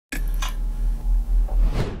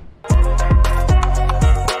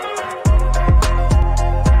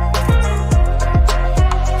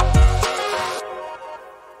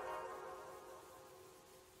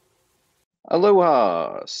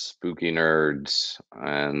Aloha, spooky nerds,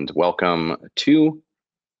 and welcome to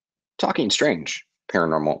Talking Strange,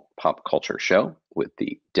 paranormal pop culture show with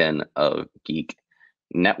the Den of Geek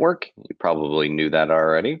Network. You probably knew that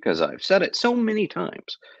already because I've said it so many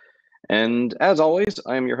times. And as always,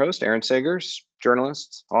 I am your host, Aaron Sagers,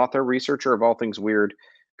 journalist, author, researcher of all things weird.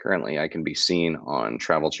 Currently, I can be seen on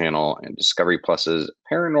Travel Channel and Discovery Plus's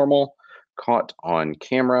Paranormal Caught on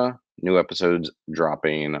Camera. New episodes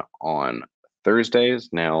dropping on Thursdays,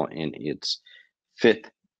 now in its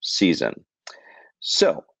fifth season.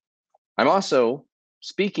 So, I'm also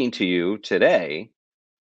speaking to you today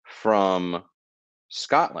from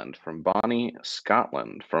Scotland, from Bonnie,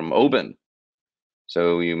 Scotland, from Oban.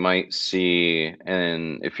 So you might see,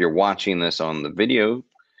 and if you're watching this on the video,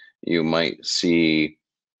 you might see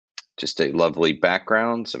just a lovely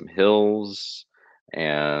background, some hills,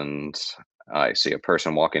 and I see a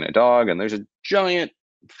person walking a dog, and there's a giant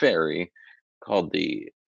ferry called the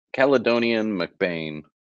Caledonian McBain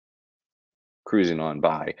cruising on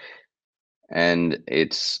by. And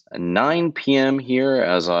it's 9 p.m. here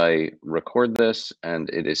as I record this,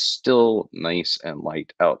 and it is still nice and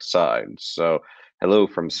light outside. So, hello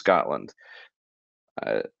from Scotland,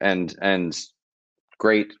 and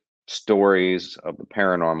great stories of the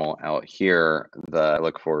paranormal out here that I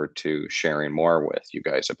look forward to sharing more with you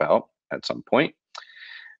guys about at some point.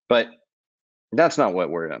 But that's not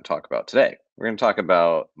what we're going to talk about today. We're going to talk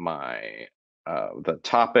about the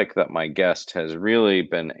topic that my guest has really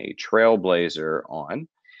been a trailblazer on.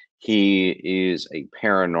 He is a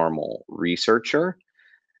paranormal researcher.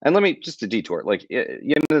 And let me just a detour.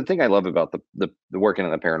 The thing I love about the working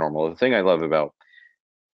in the paranormal, the thing I love about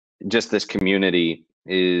just this community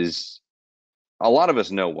is a lot of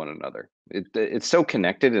us know one another. It's so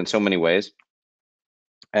connected in so many ways.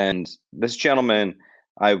 And this gentleman,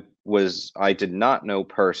 I did not know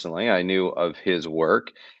personally. I knew of his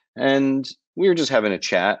work, and we were just having a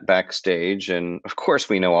chat backstage. And of course,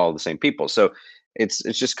 we know all the same people, so it's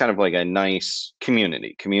just kind of like a nice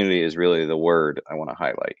community. Community is really the word I want to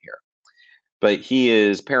highlight here. But he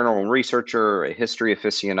is paranormal researcher, a history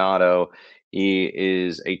aficionado. He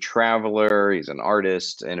is a traveler. He's an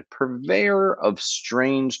artist and a purveyor of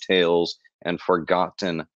strange tales and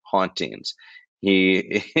forgotten hauntings.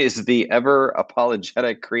 He is the ever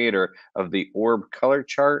apologetic creator of the orb color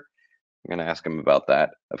chart. I'm going to ask him about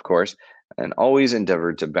that, of course, and always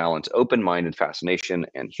endeavored to balance open-minded fascination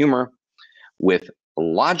and humor with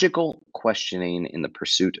logical questioning in the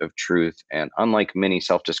pursuit of truth. And unlike many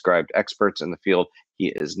self-described experts in the field, he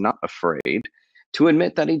is not afraid to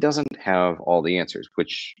admit that he doesn't have all the answers,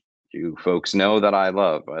 which you folks know that I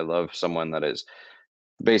love. I love someone that is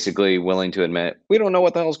basically willing to admit, we don't know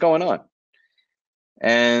what the hell's going on.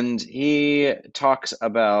 And he talks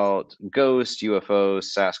about ghosts,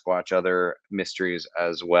 UFOs, Sasquatch, other mysteries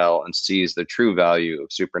as well, and sees the true value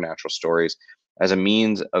of supernatural stories as a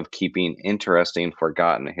means of keeping interesting,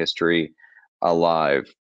 forgotten history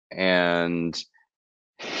alive. And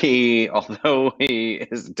he, although he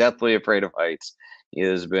is deathly afraid of heights, he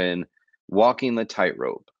has been walking the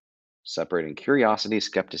tightrope, separating curiosity,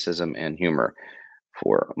 skepticism, and humor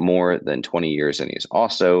for more than 20 years. And he's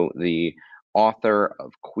also the author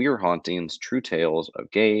of Queer Hauntings, True Tales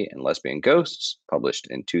of Gay and Lesbian Ghosts, published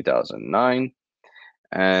in 2009.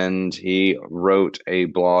 And he wrote a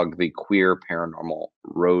blog, The Queer Paranormal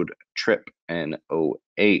Road Trip, in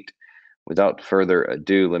 2008. Without further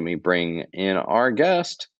ado, let me bring in our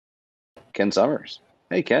guest, Ken Summers.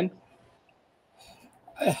 Hey, Ken.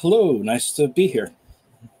 Hello, nice to be here.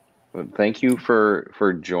 Thank you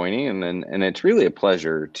for joining, and it's really a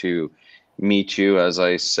pleasure to meet you. As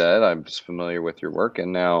I said, I'm familiar with your work,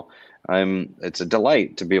 and now it's a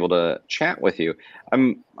delight to be able to chat with you.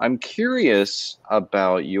 I'm curious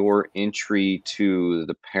about your entry to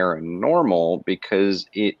the paranormal because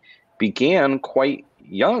it began quite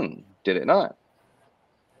young, did it not?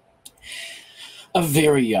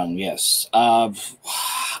 Very young, yes.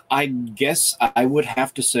 I guess I would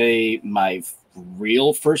have to say my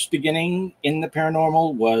real first beginning in the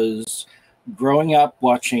paranormal was growing up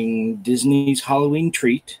watching Disney's Halloween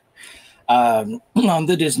Treat on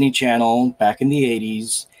the Disney Channel back in the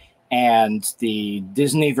 80s, and the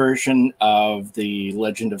Disney version of The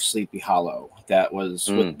Legend of Sleepy Hollow. That was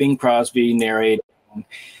with Bing Crosby narrating.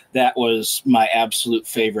 That was my absolute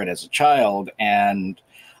favorite as a child, and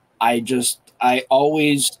I just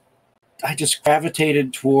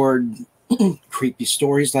gravitated toward creepy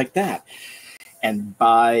stories like that. And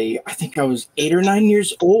I think I was 8 or 9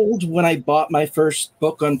 years old when I bought my first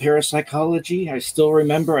book on parapsychology. I still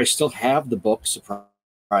remember, I still have the book,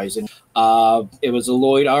 surprising. It was a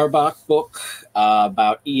Lloyd Auerbach book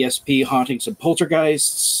about ESP, hauntings, and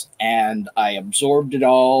poltergeists, and I absorbed it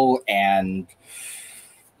all. And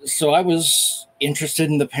so I was interested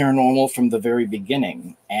in the paranormal from the very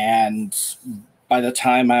beginning. And by the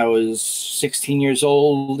time I was 16 years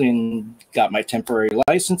old and got my temporary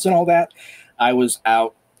license and all that, I was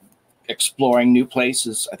out exploring new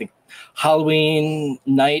places. I think Halloween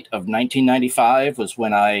night of 1995 was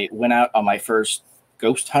when I went out on my first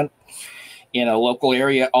ghost hunt in a local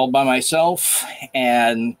area all by myself,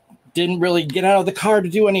 and didn't really get out of the car to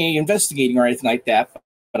do any investigating or anything like that.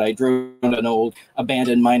 But I drove to an old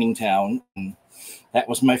abandoned mining town, and that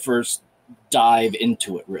was my first dive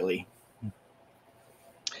into it, really.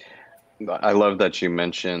 I love that you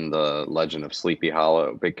mentioned the Legend of Sleepy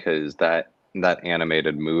Hollow, because that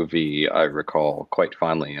animated movie I recall quite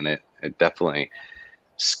fondly, and it definitely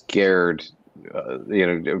scared,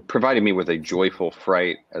 provided me with a joyful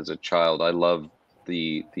fright as a child. I love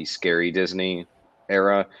the scary Disney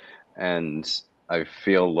era, and I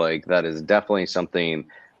feel like that is definitely something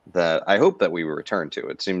that I hope that we return to.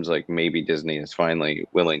 It seems like maybe Disney is finally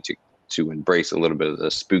willing to embrace a little bit of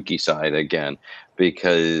the spooky side again,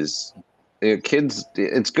 because kids,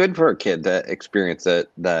 it's good for a kid to experience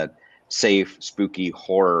that safe, spooky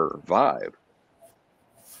horror vibe.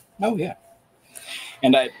 Oh yeah,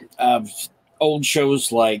 and old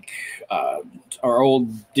shows like our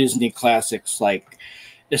old Disney classics like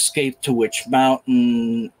Escape to Witch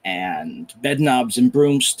Mountain and Bedknobs and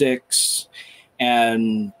Broomsticks,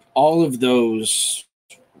 and all of those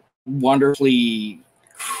wonderfully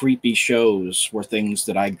creepy shows were things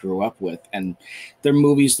that I grew up with, and they're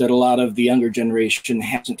movies that a lot of the younger generation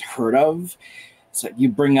hasn't heard of. So you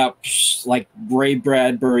bring up like Ray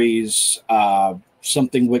Bradbury's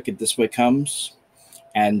Something Wicked This Way Comes,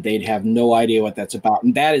 and they'd have no idea what that's about.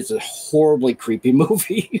 And that is a horribly creepy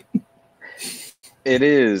movie. It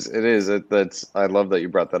is. That's. I love that you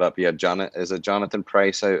brought that up. Yeah, is it Jonathan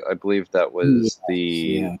Pryce? I believe that was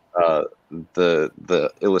the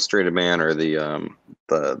Illustrated Man, or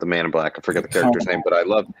the Man in Black. I forget the character's name, but I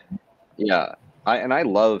love. Yeah, I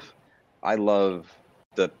love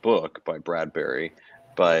the book by Bradbury,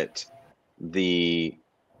 but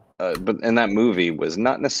and that movie was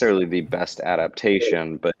not necessarily the best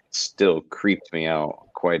adaptation, but it still creeped me out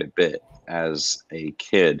quite a bit as a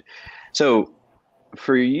kid. So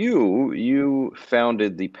for you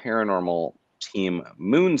founded the paranormal team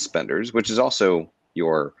Moonspenders, which is also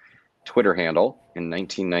your Twitter handle, in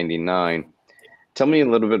 1999. Tell me a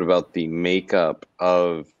little bit about the makeup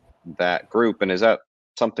of that group, and is that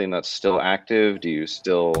something that's still active? Do you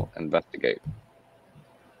still investigate?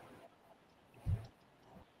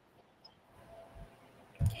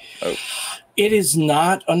 Oh, it is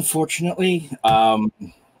not, unfortunately. Well,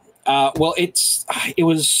 it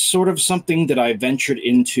was sort of something that I ventured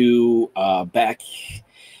into back.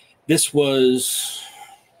 This was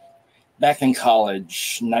back in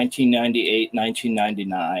college, 1998,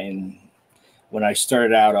 1999, when I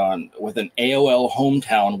started out with an AOL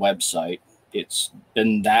hometown website. It's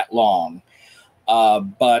been that long,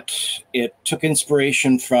 but it took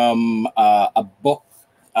inspiration from a book.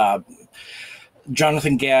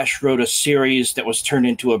 Jonathan Gash wrote a series that was turned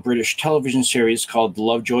into a British television series called The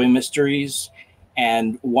Lovejoy Mysteries,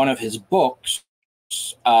 and one of his books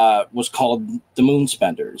was called The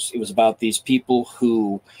Moonspenders. It was about these people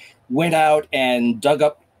who went out and dug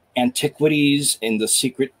up antiquities in the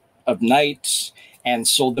secret of night and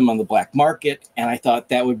sold them on the black market, and I thought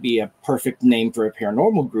that would be a perfect name for a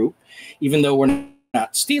paranormal group. Even though we're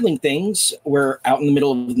not stealing things, we're out in the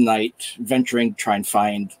middle of the night venturing to try and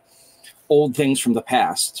find old things from the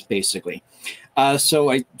past, basically.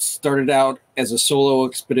 So I started out as a solo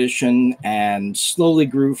expedition and slowly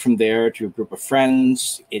grew from there to a group of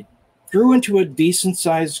friends. It grew into a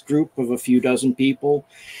decent-sized group of a few dozen people.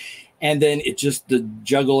 And then it just, the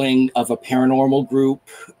juggling of a paranormal group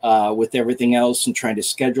with everything else and trying to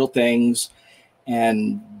schedule things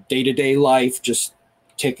and day-to-day life just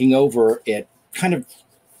taking over, it kind of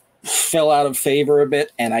fell out of favor a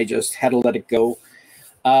bit, and I just had to let it go.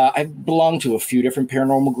 I've belonged to a few different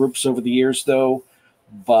paranormal groups over the years, though,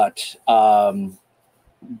 but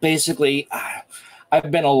basically,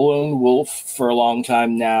 I've been a lone wolf for a long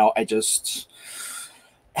time now. There's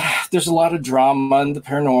a lot of drama in the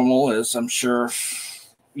paranormal, as I'm sure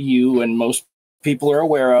you and most people are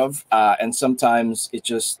aware of, and sometimes it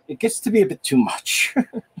gets to be a bit too much.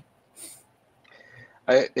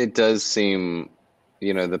 It does seem,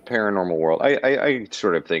 the paranormal world. I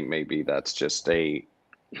sort of think maybe that's just a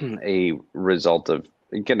result of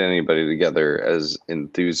getting anybody together as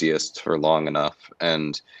enthusiasts for long enough,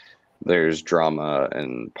 and there's drama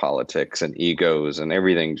and politics and egos and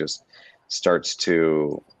everything just starts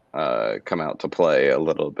to come out to play a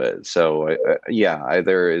little bit. So yeah,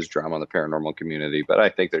 there is drama in the paranormal community, but I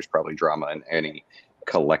think there's probably drama in any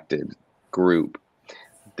collected group.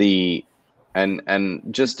 And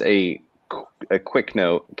just a quick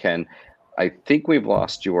note, Ken, I think we've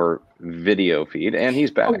lost your video feed, and he's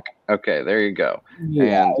back. Okay, there you go.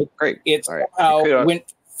 Yeah, and great. It All right.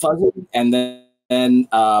 went fuzzy, and then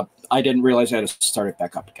I didn't realize I had to start it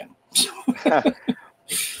back up again.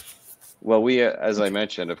 Well, we, as I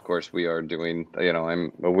mentioned, of course, we are doing,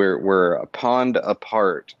 we're a pond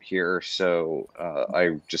apart here. So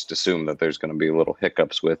I just assume that there's going to be little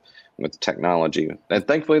hiccups with technology. And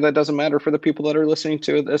thankfully, that doesn't matter for the people that are listening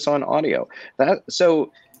to this on audio.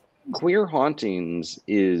 So Queer Hauntings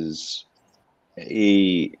is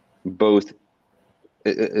it's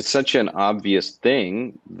such an obvious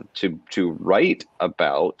thing to write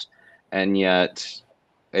about, and yet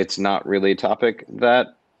it's not really a topic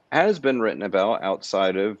that has been written about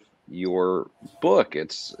outside of your book.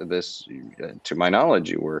 It's this, to my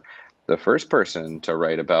knowledge, you were the first person to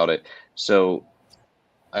write about it. So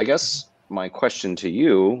I guess my question to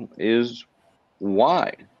you is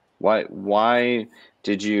why? Why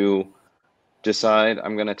did you decide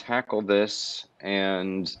I'm going to tackle this,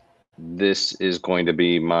 and this is going to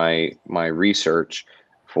be my research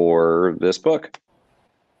for this book?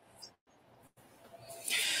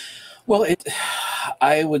 Well,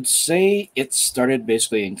 I would say it started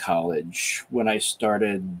basically in college when I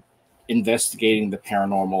started investigating the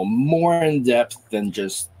paranormal more in depth than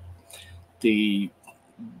just the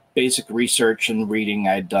basic research and reading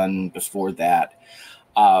I'd done before that.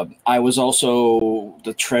 I was also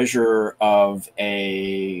the treasurer of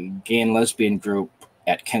a gay and lesbian group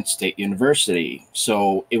at Kent State University.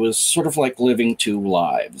 So it was sort of like living two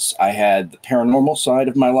lives. I had the paranormal side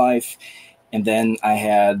of my life, and then I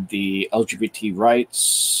had the LGBT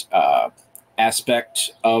rights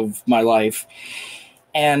aspect of my life.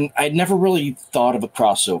 And I'd never really thought of a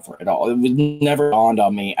crossover at all. It was never dawned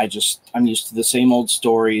on me. I'm used to the same old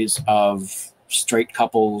stories of straight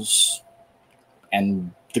couples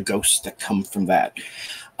and the ghosts that come from that.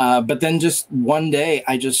 But then just one day,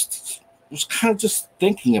 I just was kind of just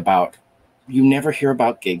thinking about, you never hear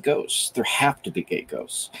about gay ghosts. There have to be gay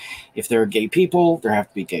ghosts. If there are gay people, there have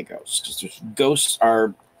to be gay ghosts, because ghosts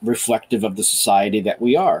are reflective of the society that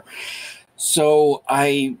we are. So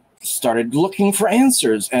I started looking for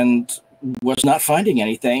answers and was not finding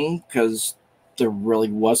anything, because there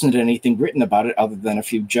really wasn't anything written about it other than a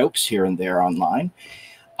few jokes here and there online.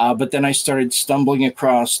 But then I started stumbling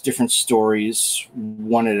across different stories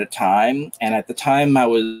one at a time. And at the time I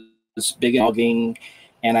was big blogging,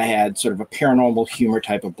 and I had sort of a paranormal humor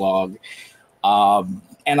type of blog. And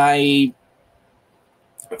I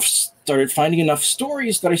started finding enough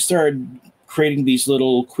stories that I started creating these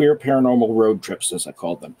little queer paranormal road trips, as I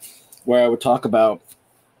called them, where I would talk about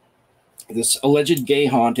this alleged gay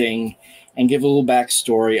haunting and give a little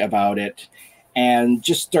backstory about it, and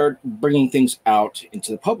just start bringing things out into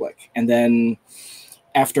the public. And then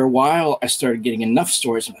after a while, I started getting enough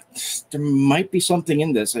stories. There might be something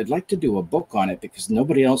in this. I'd like to do a book on it because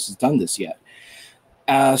nobody else has done this yet.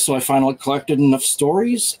 So I finally collected enough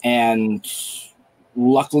stories and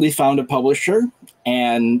luckily found a publisher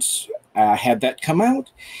and had that come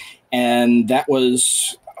out. And that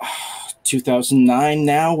was 2009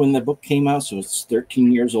 now when the book came out. So it's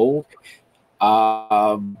 13 years old.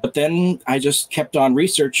 But then I just kept on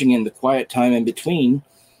researching in the quiet time in between,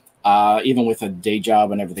 even with a day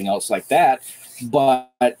job and everything else like that.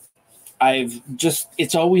 But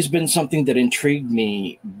it's always been something that intrigued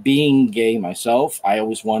me. Being gay myself, I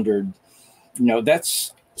always wondered,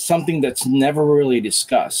 that's something that's never really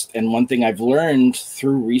discussed. And one thing I've learned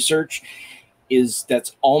through research is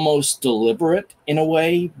that's almost deliberate in a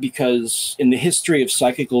way, because in the history of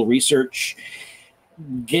psychical research,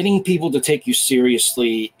 getting people to take you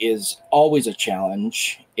seriously is always a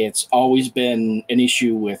challenge. It's always been an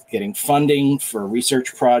issue with getting funding for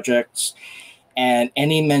research projects, and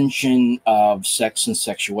any mention of sex and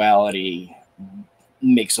sexuality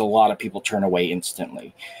makes a lot of people turn away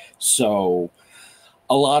instantly. So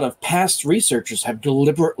a lot of past researchers have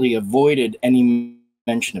deliberately avoided any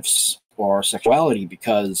mention of or sexuality,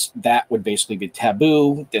 because that would basically be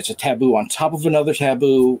taboo. There's a taboo on top of another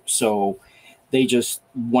taboo. So they just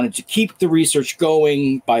wanted to keep the research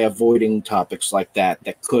going by avoiding topics like that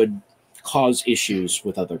could cause issues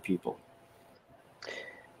with other people.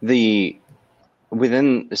 Certainly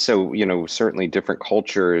different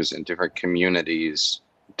cultures and different communities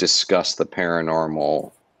discuss the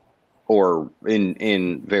paranormal, or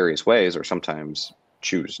in various ways, or sometimes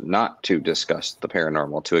choose not to discuss the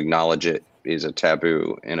paranormal, to acknowledge it is a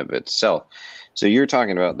taboo in of itself. So you're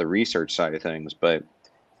talking about the research side of things, but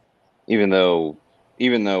even though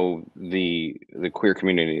the queer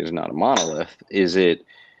community is not a monolith,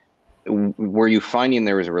 were you finding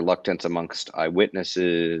there was a reluctance amongst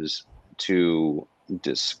eyewitnesses to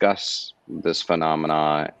discuss this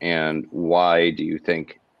phenomena, and why do you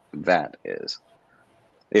think that is,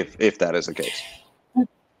 if that is the case?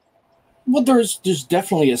 Well, there's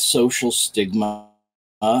definitely a social stigma.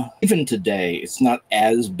 Even today, it's not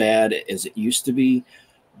as bad as it used to be,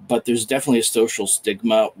 but there's definitely a social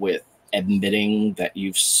stigma with admitting that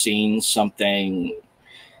you've seen something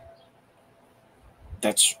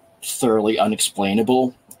that's thoroughly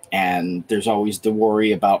unexplainable, and there's always the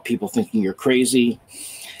worry about people thinking you're crazy.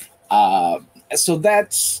 So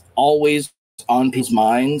that's always on people's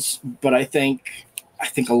minds, but I think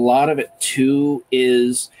a lot of it too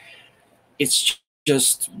is it's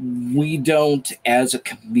just we don't, as a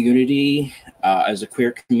community, as a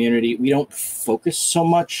queer community, we don't focus so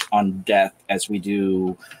much on death as we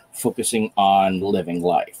do focusing on living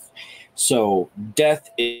life. So death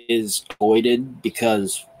is avoided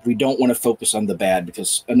because we don't want to focus on the bad,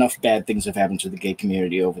 because enough bad things have happened to the gay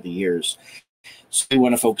community over the years. So we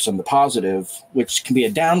want to focus on the positive, which can be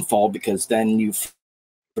a downfall because then you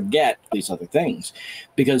forget these other things,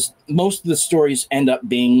 because most of the stories end up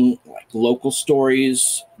being like local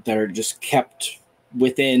stories that are just kept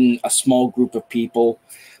within a small group of people,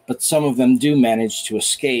 but some of them do manage to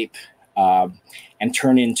escape and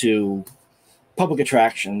turn into public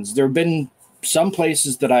attractions. There have been some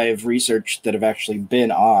places that I have researched that have actually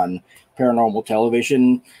been on paranormal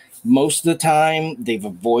television. Most of the time, they've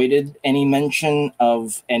avoided any mention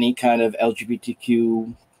of any kind of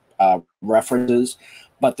LGBTQ references,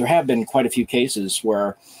 but there have been quite a few cases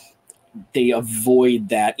where they avoid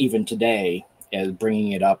that even today as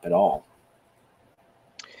bringing it up at all.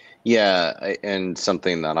 Yeah, and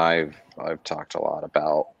something that I've talked a lot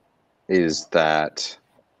about is that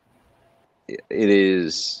it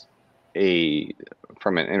is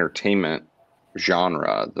from an entertainment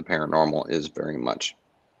genre, the paranormal is very much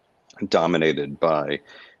dominated by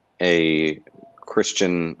a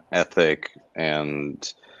Christian ethic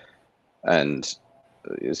and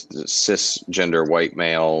cisgender white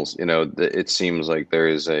males. It seems like there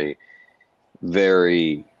is a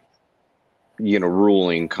very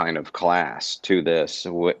ruling kind of class to this,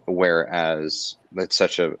 whereas it's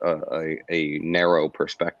such a narrow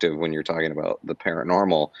perspective when you're talking about the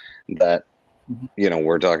paranormal, that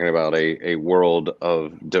we're talking about a world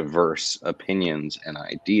of diverse opinions and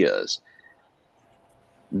ideas.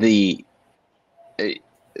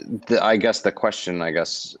 I guess the question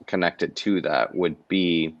connected to that would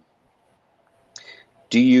be,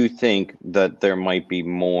 do you think that there might be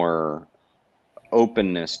more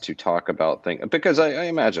openness to talk about things? Because I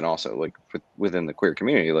imagine also, like, within the queer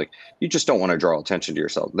community, like, you just don't want to draw attention to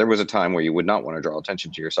yourself. There was a time where you would not want to draw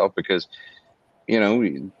attention to yourself because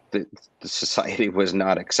the society was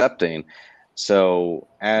not accepting. So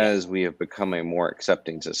as we have become a more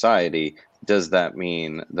accepting society, does that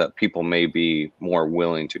mean that people may be more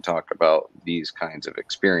willing to talk about these kinds of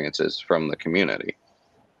experiences from the community?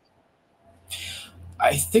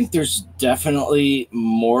 I think there's definitely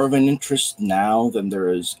more of an interest now than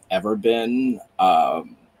there has ever been. I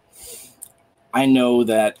know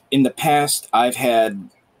that in the past, I've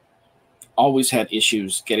always had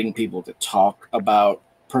issues getting people to talk about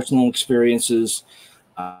personal experiences.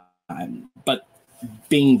 But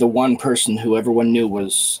being the one person who everyone knew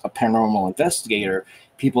was a paranormal investigator,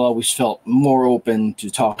 people always felt more open to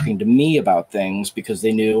talking to me about things because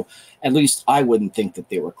they knew at least I wouldn't think that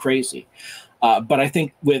they were crazy. But I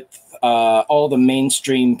think with all the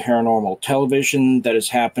mainstream paranormal television that has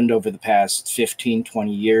happened over the past 15,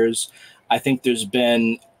 20 years, I think there's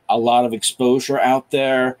been a lot of exposure out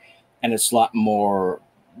there, and it's a lot more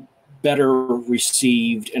better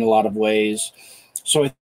received in a lot of ways. So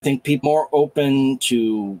I think people are more open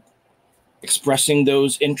to expressing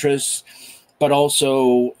those interests, but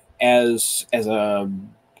also as a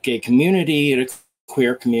gay community and a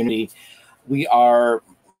queer community, we are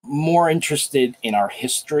more interested in our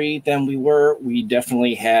history than we were. We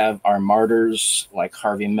definitely have our martyrs like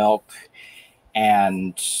Harvey Milk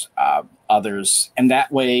and others. And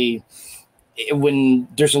that way, when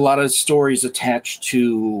there's a lot of stories attached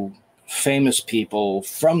to famous people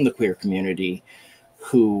from the queer community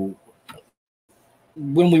who,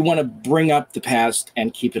 when we want to bring up the past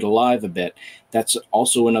and keep it alive a bit, that's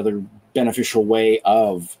also another beneficial way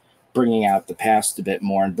of bringing out the past a bit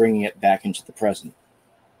more and bringing it back into the present.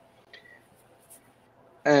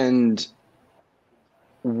 And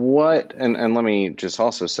What, and let me just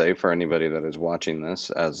also say for anybody that is watching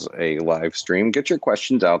this as a live stream, get your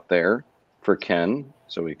questions out there for Ken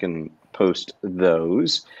so we can post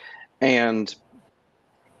those. And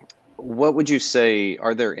what would you say,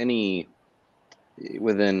 are there any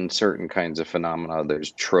within certain kinds of phenomena,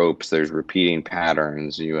 there's tropes, there's repeating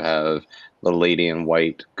patterns, you have the lady in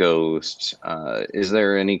white ghost. Is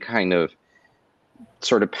there any kind of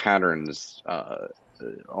sort of patterns,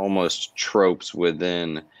 almost tropes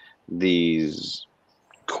within these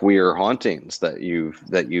queer hauntings that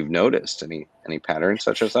you've noticed? Any patterns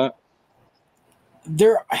such as that?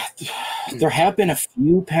 There, there have been a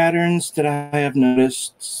few patterns that I have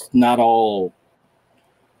noticed, not all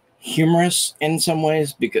humorous in some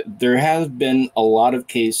ways, because there have been a lot of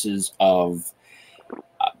cases of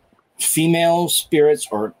female spirits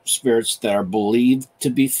or spirits that are believed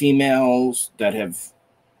to be females that have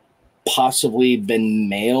possibly been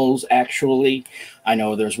males actually. I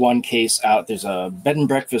know there's one case out, there's a bed and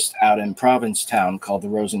breakfast out in Provincetown called the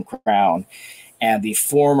Rose and Crown, and the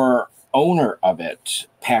former owner of it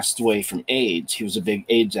passed away from AIDS. He was a big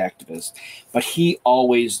AIDS activist, but he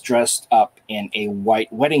always dressed up in a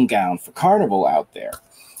white wedding gown for carnival out there.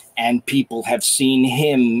 And people have seen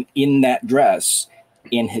him in that dress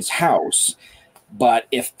in his house. But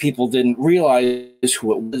if people didn't realize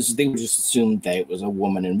who it was, they would just assume that it was a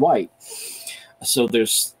woman in white. So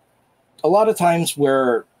there's a lot of times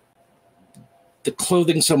where the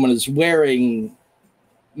clothing someone is wearing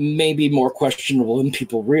may be more questionable than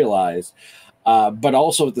people realize. But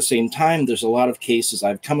also at the same time, there's a lot of cases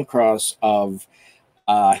I've come across of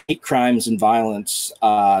hate crimes and violence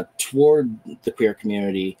toward the queer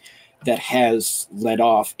community that has led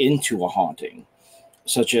off into a haunting,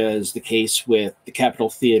 such as the case with the Capitol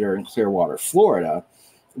Theater in Clearwater, Florida,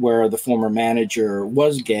 where the former manager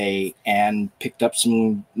was gay and picked up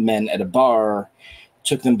some men at a bar,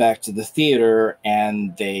 took them back to the theater,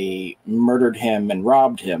 and they murdered him and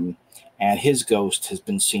robbed him, and his ghost has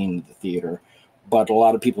been seen at the theater. But a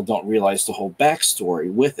lot of people don't realize the whole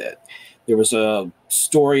backstory with it. There was a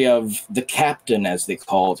story of the captain, as they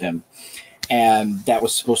called him, and that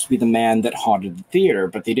was supposed to be the man that haunted the theater,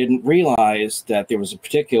 but they didn't realize that there was a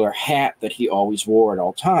particular hat that he always wore at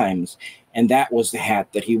all times, and that was the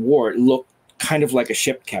hat that he wore. It looked kind of like a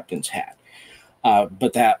ship captain's hat.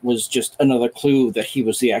 But that was just another clue that he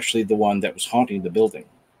was actually the one that was haunting the building.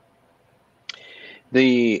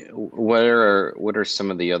 What are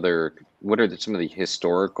some of the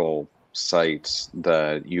historical sites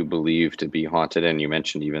that you believe to be haunted? And you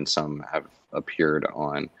mentioned even some have appeared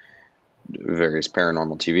on various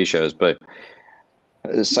paranormal TV shows, but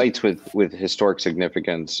sites with historic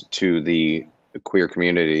significance to the queer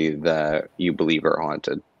community that you believe are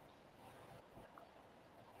haunted.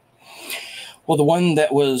 Well, the one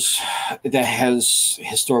that has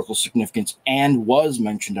historical significance and was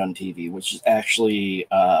mentioned on TV, which is actually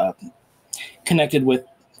connected with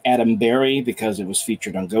Adam Berry because it was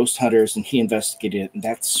featured on Ghost Hunters, and he investigated it. And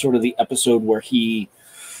that's sort of the episode where he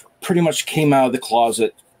pretty much came out of the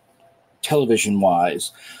closet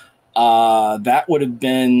television-wise. That would have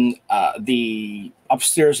been the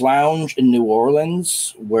upstairs lounge in New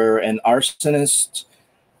Orleans, where an arsonist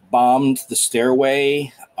bombed the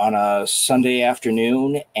stairway on a Sunday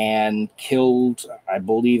afternoon and killed, I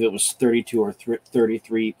believe it was 32 or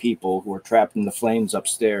 33 people who were trapped in the flames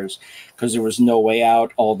upstairs because there was no way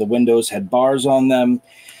out. All the windows had bars on them.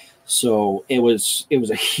 So it was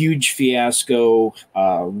a huge fiasco.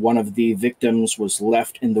 One of the victims was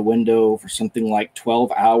left in the window for something like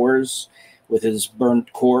 12 hours with his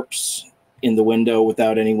burnt corpse in the window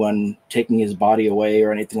without anyone taking his body away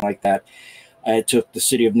or anything like that. It took the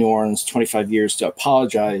city of New Orleans 25 years to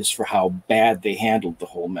apologize for how bad they handled the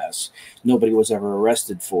whole mess. Nobody was ever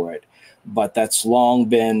arrested for it. But that's long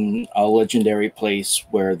been a legendary place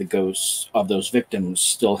where the ghosts of those victims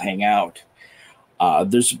still hang out.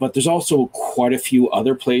 There's also quite a few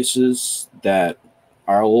other places that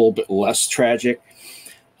are a little bit less tragic.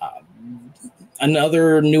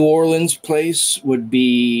 Another New Orleans place would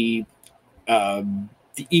be the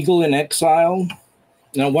Eagle in Exile.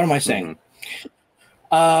 No, what am I saying? Mm-hmm.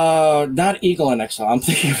 Not Eagle in Exile. I'm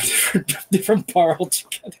thinking of a different bar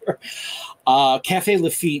altogether. Cafe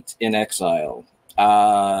Lafitte in Exile.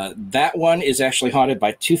 That one is actually haunted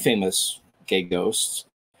by two famous gay ghosts,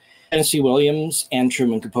 Tennessee Williams and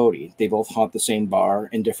Truman Capote. They both haunt the same bar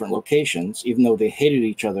in different locations, even though they hated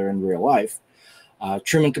each other in real life.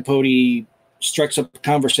 Truman Capote strikes up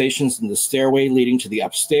conversations in the stairway leading to the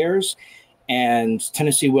upstairs, and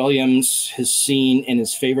Tennessee Williams is seen in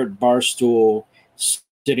his favorite bar stool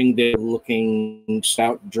sitting there looking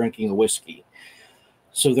stout, drinking a whiskey.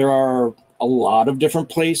 So there are a lot of different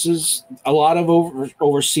places, a lot of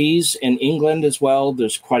overseas in England as well.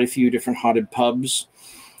 There's quite a few different haunted pubs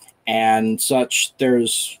and such.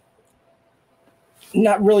 There's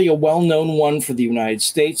not really a well-known one for the United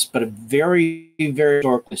States, but a very, very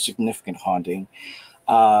historically significant haunting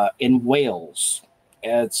in Wales.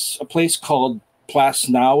 It's a place called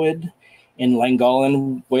Plasnawyd in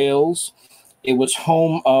Llangollen, Wales. It was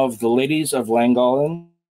home of the ladies of Llangollen.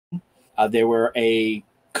 They were a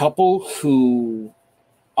couple who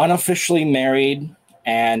unofficially married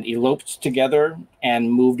and eloped together and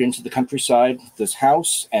moved into the countryside, this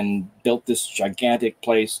house, and built this gigantic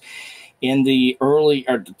place in the early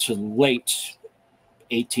or to late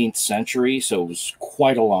 18th century. So it was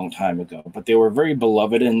quite a long time ago, but they were very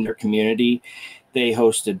beloved in their community. They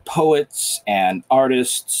hosted poets and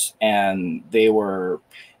artists, and they were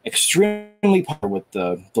extremely popular with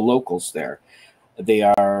the locals there. They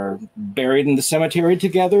are buried in the cemetery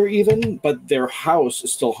together even, but their house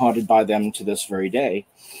is still haunted by them to this very day.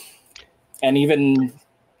 And even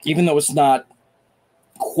though it's not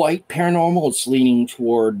quite paranormal, it's leaning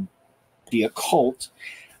toward the occult.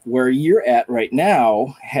 Where you're at right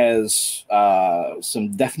now has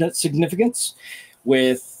some definite significance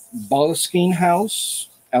with Boleskine House,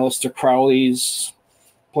 Aleister Crowley's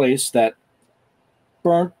place that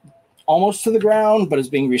burnt almost to the ground, but is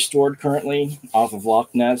being restored currently off of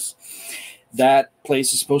Loch Ness. That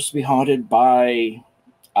place is supposed to be haunted by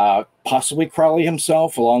possibly Crowley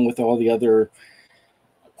himself, along with all the other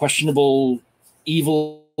questionable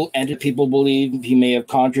evil entity people believe he may have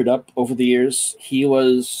conjured up over the years. He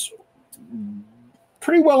was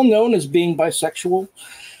pretty well known as being bisexual.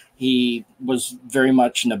 He was very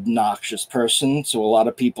much an obnoxious person, so a lot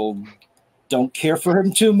of people don't care for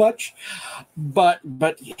him too much, but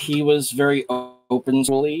he was very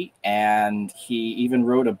openly, and he even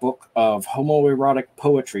wrote a book of homoerotic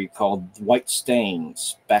poetry called White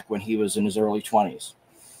Stains back when he was in his early 20s.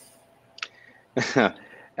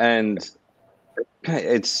 And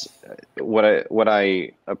it's what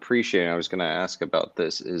I appreciate. I was going to ask about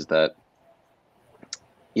this is that,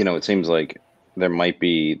 you know, it seems like there might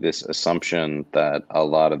be this assumption that a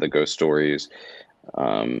lot of the ghost stories,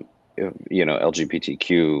 you know,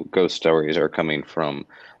 LGBTQ ghost stories are coming from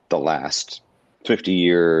the last 50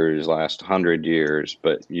 years, last 100 years,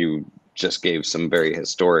 but you just gave some very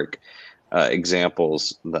historic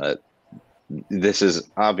examples that this is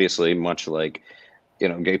obviously much like, you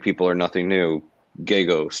know, gay people are nothing new. Gay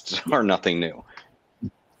ghosts are nothing new.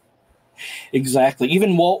 Exactly.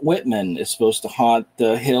 Even Walt Whitman is supposed to haunt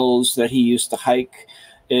the hills that he used to hike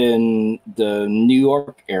in the New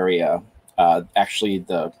York area. Actually,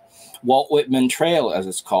 the Walt Whitman Trail, as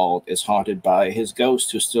it's called, is haunted by his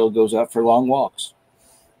ghost, who still goes out for long walks.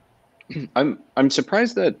 I'm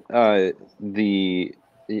surprised that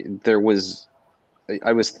there was.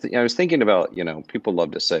 I was thinking about, you know, people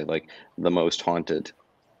love to say like the most haunted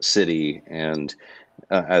city, and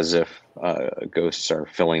as if ghosts are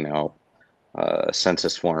filling out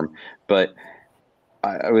census form, but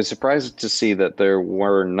I was surprised to see that there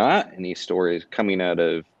were not any stories coming out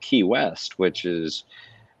of Key West, which is,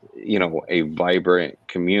 you know, a vibrant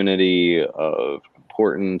community of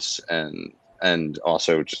importance and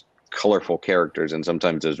also just colorful characters, and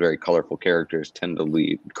sometimes those very colorful characters tend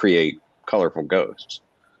to create colorful ghosts.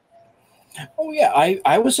 Oh yeah,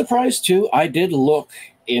 I was surprised too. I did look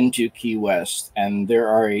into Key West, and there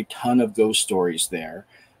are a ton of ghost stories there,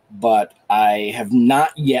 but I have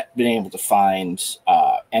not yet been able to find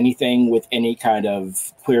anything with any kind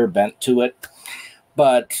of queer bent to it.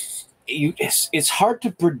 But it's hard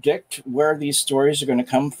to predict where these stories are going to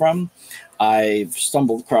come from. I've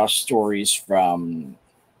stumbled across stories from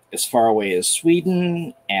as far away as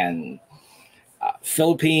Sweden and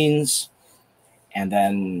Philippines, and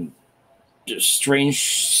then just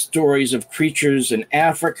strange stories of creatures in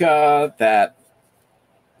Africa that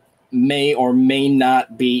may or may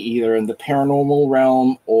not be either in the paranormal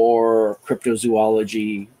realm or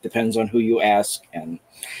cryptozoology. Depends on who you ask and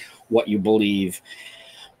what you believe.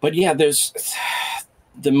 But yeah, there's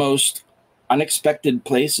the most unexpected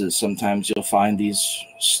places. Sometimes you'll find these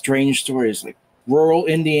strange stories, like rural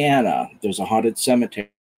Indiana. There's a haunted cemetery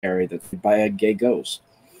that's by a gay ghost.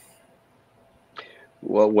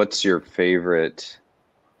 Well, what's your favorite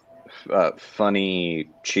funny,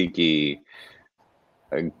 cheeky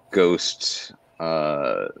ghost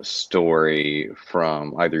story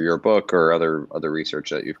from either your book or other research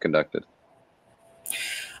that you've conducted?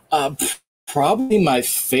 Probably my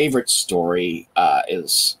favorite story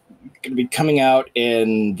is going to be coming out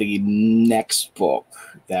in the next book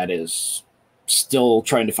that is still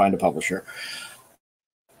trying to find a publisher.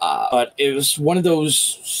 But it was one of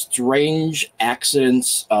those strange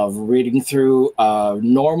accidents of reading through a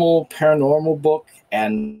normal paranormal book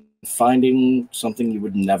and finding something you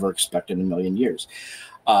would never expect in a million years.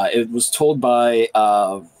 It was told by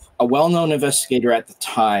a well-known investigator at the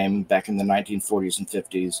time, back in the 1940s and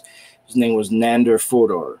 50s. His name was Nander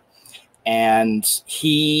Fodor. And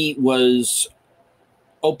he was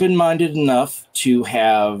open-minded enough to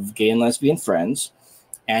have gay and lesbian friends.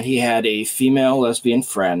 And he had a female lesbian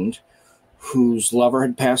friend whose lover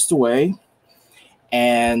had passed away.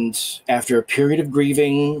 And after a period of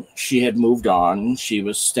grieving, she had moved on. She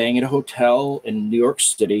was staying at a hotel in New York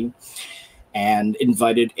City and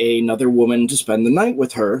invited another woman to spend the night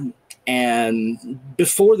with her. And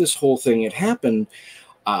before this whole thing had happened,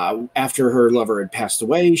 after her lover had passed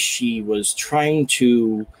away, she was trying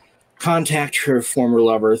to contact her former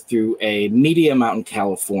lover through a medium out in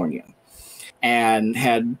California and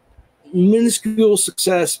had minuscule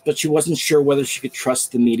success, but she wasn't sure whether she could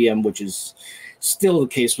trust the medium, which is still the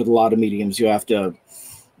case with a lot of mediums.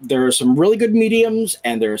 There are some really good mediums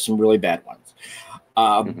and there are some really bad ones.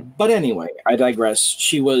 But anyway, I digress.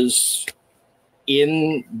 She was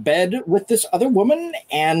in bed with this other woman,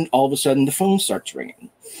 and all of a sudden the phone starts ringing.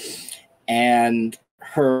 And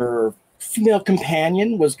her female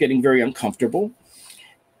companion was getting very uncomfortable.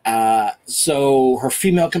 So her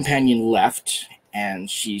female companion left, and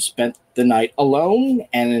she spent the night alone,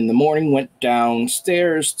 and in the morning went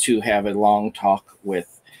downstairs to have a long talk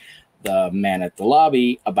with the man at the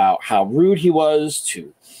lobby about how rude he was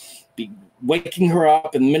to be waking her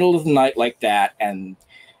up in the middle of the night like that and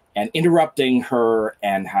interrupting her,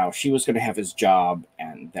 and how she was going to have his job,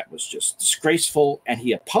 and that was just disgraceful. And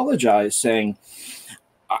he apologized, saying,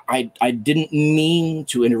 I didn't mean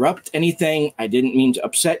to interrupt anything. I didn't mean to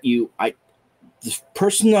upset you. The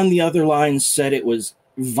person on the other line said it was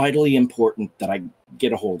vitally important that I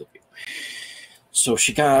get a hold of you. So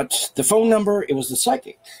she got the phone number. It was the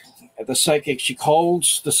psychic. She called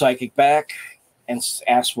the psychic back and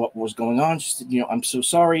asked what was going on. She said, I'm so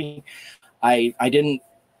sorry. I didn't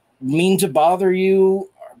mean to bother you,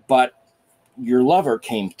 but your lover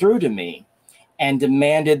came through to me and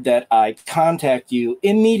demanded that I contact you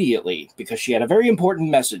immediately because she had a very important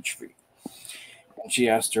message for you. And she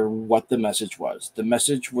asked her what the message was. The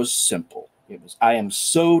message was simple. It was, I am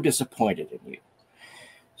so disappointed in you.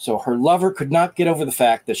 So her lover could not get over the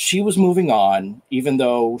fact that she was moving on, even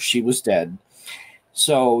though she was dead.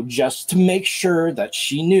 So just to make sure that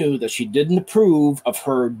she knew that she didn't approve of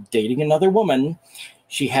her dating another woman,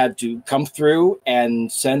 she had to come through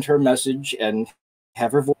and send her message and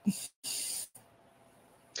have her voice.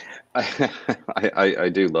 I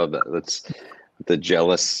do love that. That's the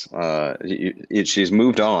jealous. She's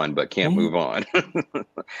moved on, but can't move on.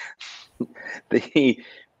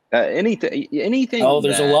 Anything. Oh,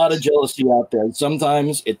 there's a lot of jealousy out there.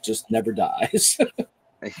 Sometimes it just never dies.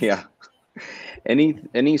 Yeah.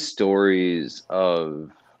 Any stories of?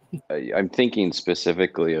 I'm thinking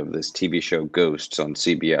specifically of this TV show Ghosts on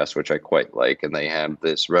CBS, which I quite like, and they have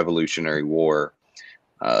this Revolutionary War.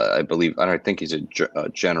 I think he's a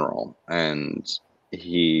general, and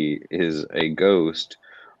he is a ghost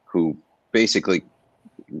who basically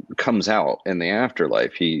comes out in the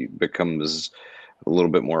afterlife. He becomes a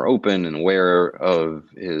little bit more open and aware of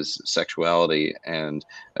his sexuality, and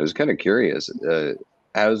I was kind of curious,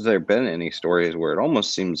 has there been any stories where it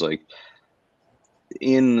almost seems like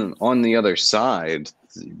on the other side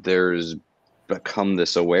there's become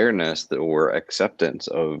this awareness or acceptance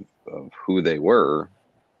of who they were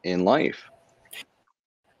in life?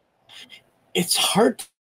 It's hard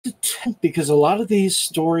to tell because a lot of these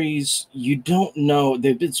stories, you don't know.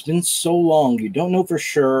 It's been so long, you don't know for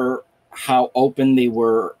sure how open they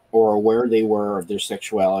were or aware they were of their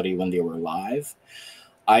sexuality when they were alive.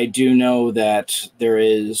 I do know that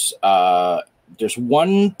there's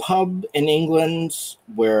one pub in England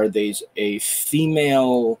where there's a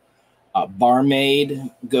female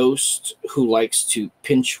barmaid ghost who likes to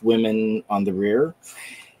pinch women on the rear.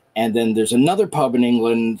 And then there's another pub in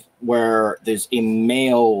England where there's a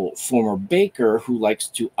male former baker who likes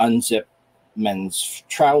to unzip men's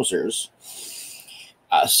trousers.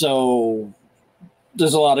 So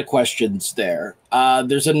there's a lot of questions there.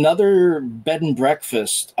 There's another bed and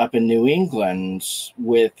breakfast up in New England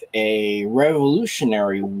with a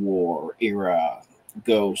Revolutionary War era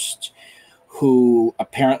ghost who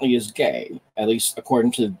apparently is gay, at least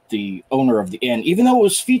according to the owner of the inn, even though it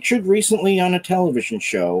was featured recently on a television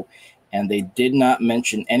show, and they did not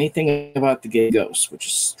mention anything about the gay ghost, which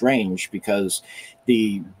is strange because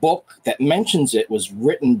the book that mentions it was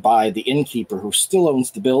written by the innkeeper who still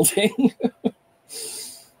owns the building.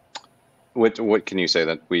 What can you say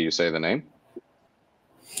that? Will you say the name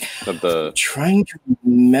of the? Trying to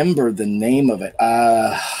remember the name of it.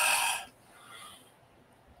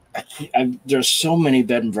 There's so many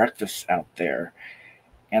bed and breakfasts out there,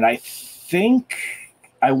 and I think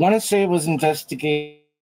I want to say it was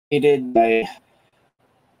investigated by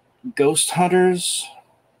ghost hunters.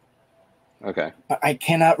 Okay. But I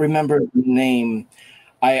cannot remember the name.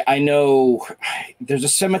 I know there's a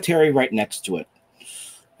cemetery right next to it.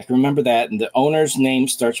 I can remember that, and the owner's name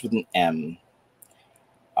starts with an M.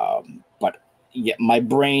 But yeah, my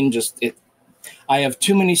brain I have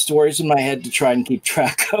too many stories in my head to try and keep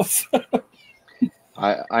track of.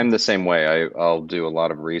 I'm the same way. I'll do a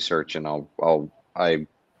lot of research and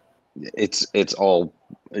it's all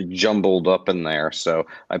jumbled up in there. So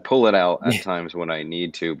I pull it out at times when I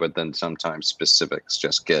need to, but then sometimes specifics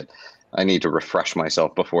I need to refresh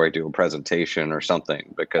myself before I do a presentation or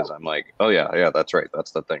something, because I'm like, oh yeah, that's right.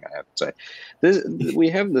 That's the thing I have to say. We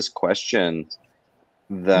have this question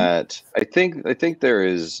that I think there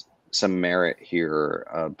is some merit here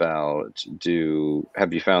about,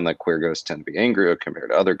 have you found that queer ghosts tend to be angrier compared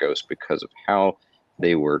to other ghosts because of how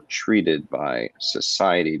they were treated by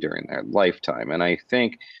society during their lifetime? And I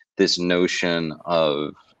think this notion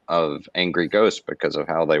of angry ghosts because of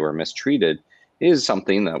how they were mistreated is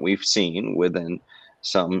something that we've seen within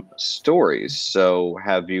some stories. So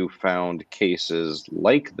have you found cases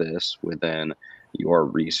like this within your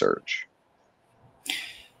research?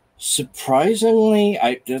 Surprisingly,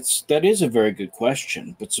 that is a very good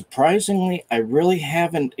question. But surprisingly, I really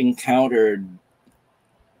haven't encountered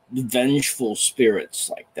vengeful spirits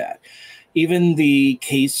like that. Even the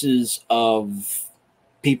cases of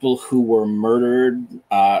people who were murdered,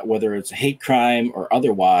 whether it's a hate crime or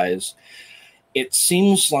otherwise, it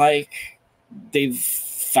seems like they've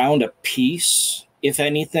found a peace, if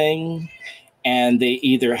anything, and they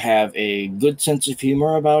either have a good sense of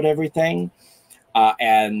humor about everything,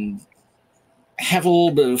 and have a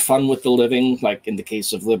little bit of fun with the living, like in the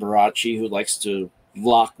case of Liberace, who likes to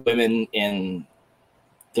lock women in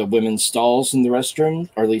the women's stalls in the restroom,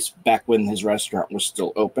 or at least back when his restaurant was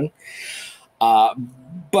still open.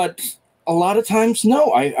 But a lot of times,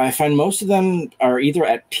 no, I find most of them are either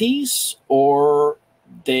at peace, or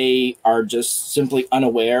they are just simply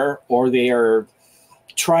unaware, or they are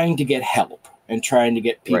trying to get help and trying to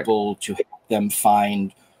get people to help them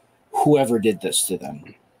find whoever did this to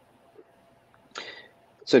them.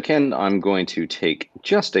 So, Ken, I'm going to take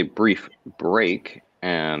just a brief break,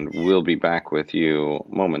 and we'll be back with you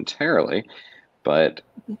momentarily. But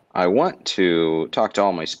I want to talk to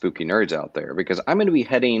all my spooky nerds out there, because I'm going to be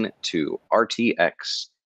heading to RTX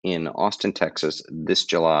in Austin, Texas this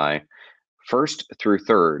July 1st through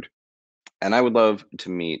 3rd. And I would love to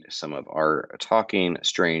meet some of our Talking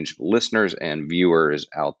Strange listeners and viewers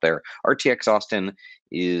out there. RTX Austin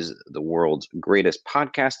is the world's greatest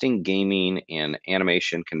podcasting, gaming, and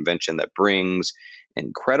animation convention that brings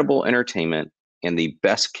incredible entertainment and the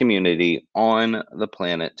best community on the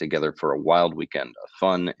planet together for a wild weekend of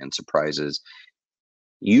fun and surprises.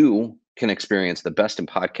 You can experience the best in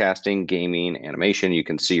podcasting, gaming, animation. You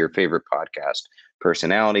can see your favorite podcast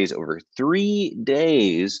personalities over 3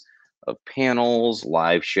 days of panels,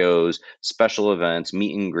 live shows, special events,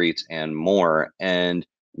 meet and greets, and more. And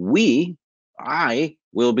I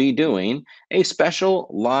will be doing a special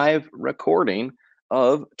live recording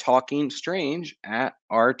of Talking Strange at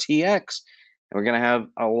RTX. And we're going to have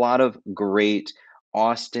a lot of great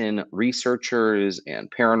Austin researchers and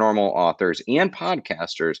paranormal authors and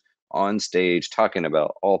podcasters on stage talking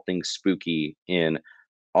about all things spooky in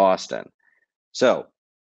Austin. So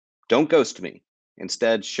don't ghost me.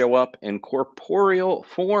 Instead, show up in corporeal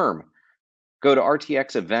form. Go to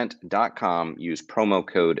rtxevent.com, use promo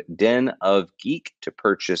code Den of Geek to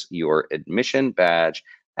purchase your admission badge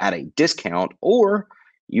at a discount, or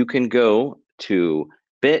you can go to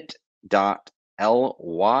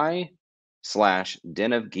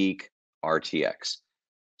bit.ly/Den of Geek RTX.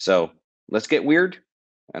 So let's get weird,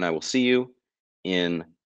 and I will see you in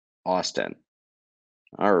Austin.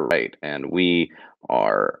 All right, and we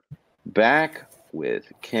are back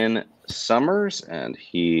with Ken Summers, and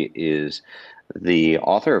he is the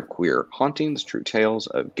author of Queer Hauntings, True Tales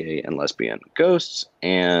of Gay and Lesbian Ghosts.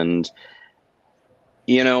 And,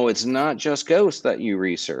 it's not just ghosts that you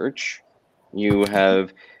research. You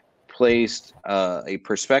have placed a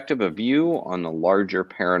perspective, a view on the larger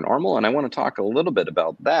paranormal, and I want to talk a little bit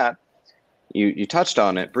about that. You touched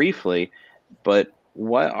on it briefly, but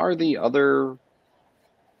what are the other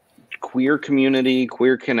queer community,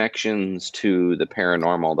 queer connections to the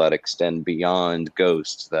paranormal that extend beyond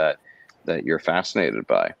ghosts that you're fascinated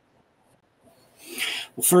by?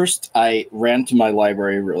 Well, first, I ran to my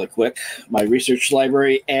library really quick, my research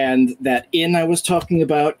library, and that inn I was talking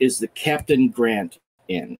about is the Captain Grant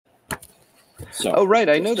Inn. So, oh, right.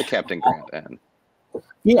 I know the Captain Grant Inn.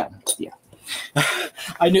 Yeah.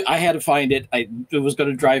 I knew I had to find it. It was going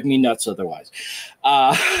to drive me nuts otherwise.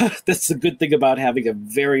 That's the good thing about having a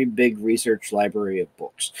very big research library of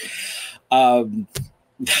books.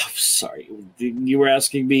 Sorry, you were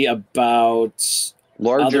asking me about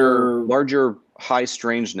larger high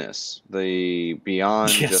strangeness, the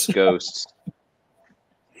beyond Yes. just ghosts.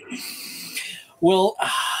 Well,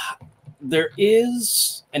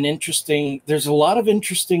 there's a lot of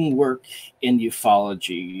interesting work in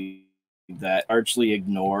ufology that largely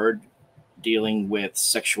ignored dealing with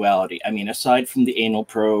sexuality. I mean, aside from the anal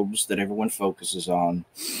probes that everyone focuses on,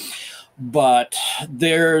 but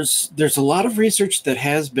there's a lot of research that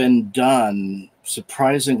has been done,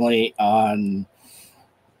 surprisingly, on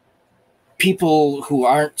people who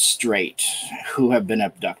aren't straight who have been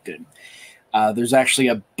abducted. There's actually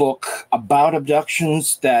a book about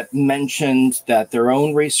abductions that mentioned that their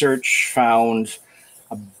own research found,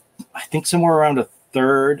 I think, somewhere around a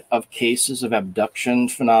third of cases of abduction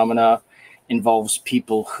phenomena involves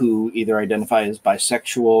people who either identify as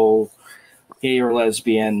bisexual, gay or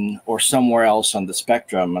lesbian, or somewhere else on the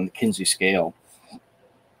spectrum on the Kinsey scale.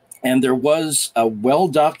 And there was a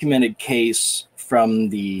well-documented case from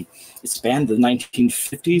it spanned the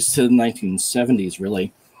 1950s to the 1970s,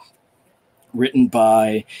 really, written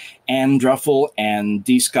by Ann Druffel and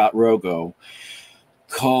D. Scott Rogo,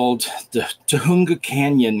 called the Tahunga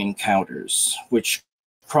Canyon Encounters, which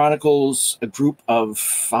chronicles a group of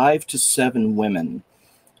 5 to 7 women,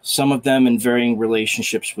 some of them in varying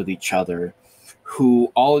relationships with each other,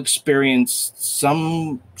 who all experienced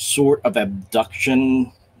some sort of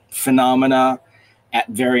abduction phenomena at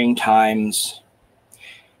varying times,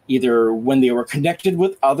 either when they were connected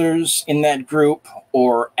with others in that group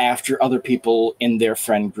or after other people in their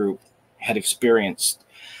friend group had experienced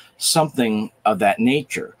something of that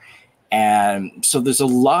nature. And so there's a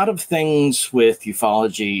lot of things with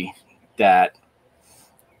ufology that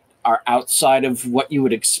are outside of what you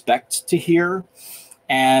would expect to hear.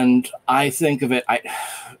 And I think of it,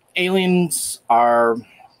 aliens are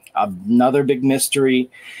another big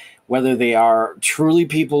mystery, whether they are truly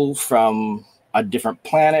people from a different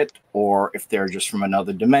planet, or if they're just from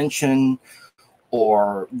another dimension,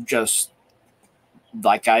 or just,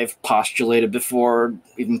 like I've postulated before,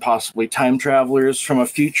 even possibly time travelers from a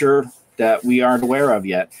future that we aren't aware of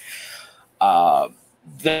yet.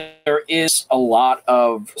 There is a lot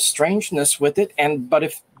of strangeness with it, but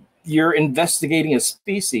if you're investigating a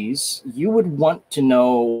species, you would want to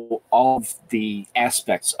know all of the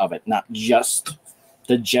aspects of it, not just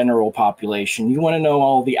the general population. You want to know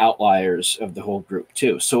all the outliers of the whole group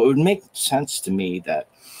too. So it would make sense to me that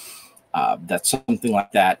that something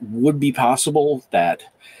like that would be possible, that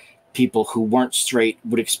people who weren't straight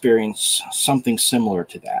would experience something similar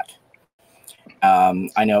to that.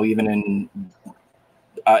 I know even in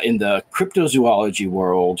the cryptozoology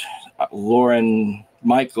world, Lauren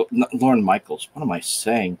Michaels, what am I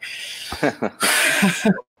saying?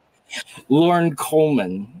 Lauren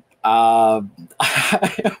Coleman. I'm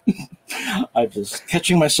just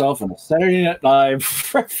catching myself in a Saturday Night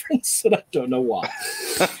Live reference, and I don't know why.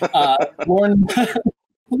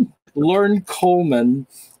 Lauren Coleman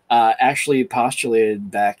actually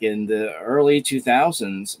postulated back in the early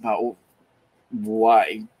 2000s about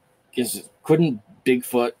why, because couldn't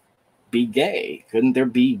Bigfoot be gay? Couldn't there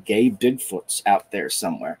be gay Bigfoots out there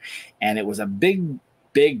somewhere? And it was a big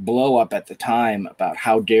blow up at the time about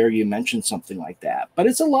how dare you mention something like that. But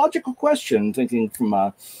it's a logical question, thinking from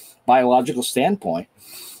a biological standpoint.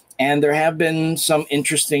 And there have been some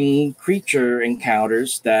interesting creature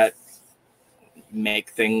encounters that make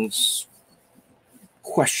things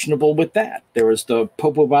questionable with that. There was the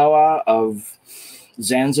Popobawa of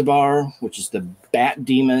Zanzibar, which is the bat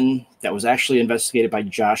demon that was actually investigated by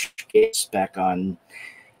Josh Gates back on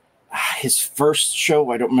his first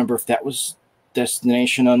show. I don't remember if that was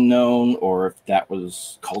Destination Unknown or if that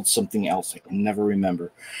was called something else. I can never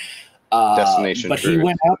remember. Destination but Truth. He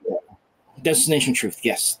went out there. Destination Truth.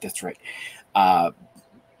 Yes, that's right.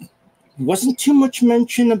 Wasn't too much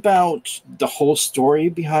mention about the whole story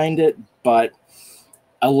behind it, but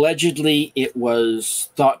allegedly it was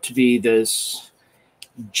thought to be this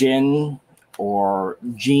jinn or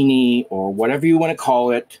genie or whatever you want to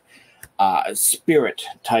call it, spirit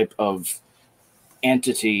type of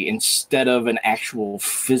entity instead of an actual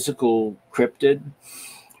physical cryptid,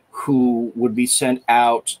 who would be sent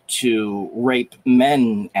out to rape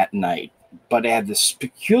men at night. But it had this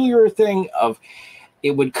peculiar thing of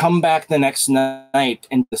it would come back the next night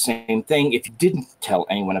and the same thing if you didn't tell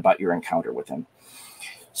anyone about your encounter with him.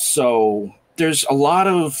 So there's a lot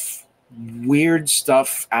of weird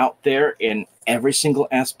stuff out there in every single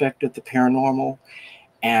aspect of the paranormal.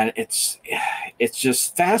 And it's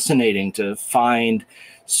just fascinating to find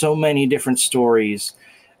so many different stories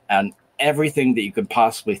and everything that you could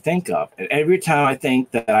possibly think of. And every time I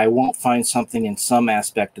think that I won't find something in some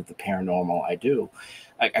aspect of the paranormal, I do.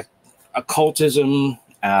 Occultism,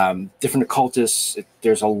 different occultists,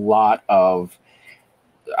 there's a lot of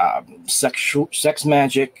sex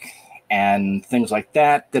magic and things like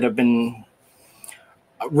that have been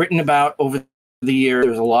written about over the year.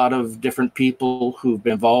 There's a lot of different people who've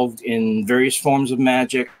been involved in various forms of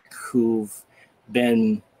magic, who've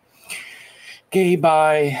been gay,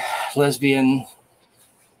 bi, lesbian.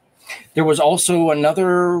 There was also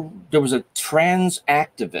there was a trans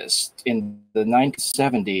activist in the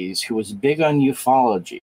 1970s who was big on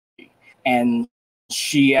ufology. And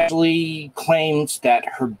she actually claims that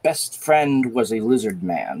her best friend was a lizard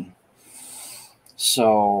man.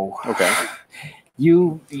 So Okay.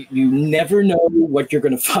 You never know what you're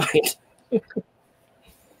going to find.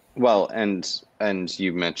 Well, and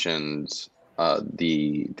you mentioned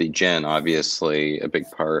the jinn, obviously a big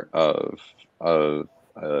part of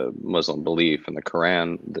Muslim belief in the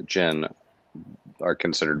Quran. The jinn are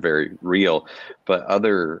considered very real, but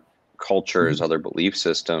other cultures, other belief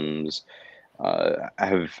systems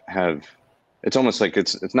have. It's almost like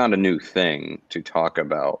it's not a new thing to talk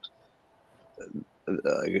about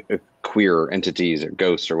queer entities or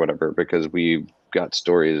ghosts or whatever, because we've got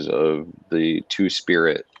stories of the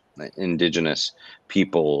two-spirit indigenous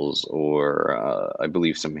peoples, or I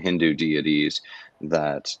believe some Hindu deities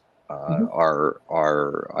that are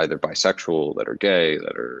either bisexual, that are gay,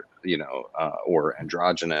 that are or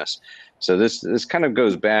androgynous. So this kind of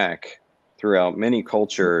goes back throughout many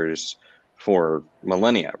cultures for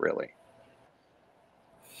millennia, really.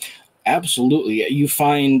 Absolutely. You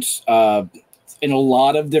find in a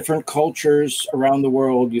lot of different cultures around the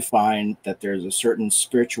world, you find that there's a certain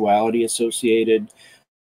spirituality associated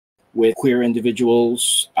with queer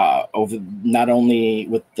individuals, over not only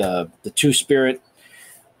with the two-spirit,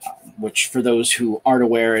 which for those who aren't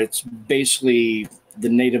aware, it's basically the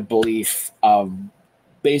native belief of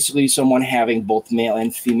basically someone having both male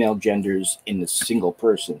and female genders in a single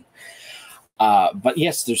person. But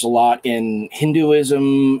yes, there's a lot in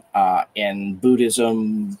Hinduism, in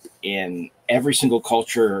Buddhism, in every single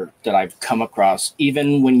culture that I've come across.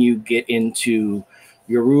 Even when you get into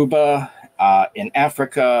Yoruba in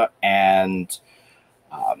Africa and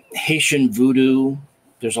Haitian voodoo,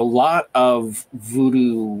 there's a lot of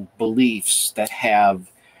voodoo beliefs that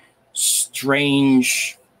have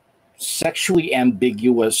strange, sexually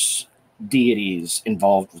ambiguous deities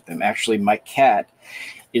involved with them. Actually, my cat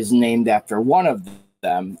is named after one of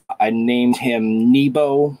them. I named him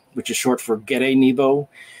Nebo, which is short for Gere Nebo,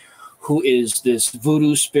 who is this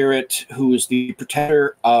voodoo spirit who is the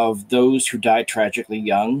protector of those who die tragically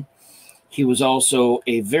young. He was also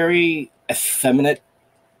a very effeminate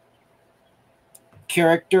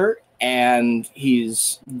character, and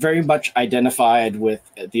he's very much identified with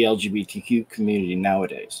the LGBTQ community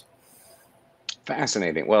nowadays.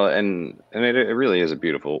 Fascinating. Well, and it really is a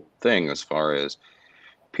beautiful thing, as far as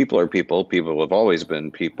people are people. People have always been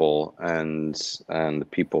people, and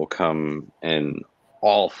people come in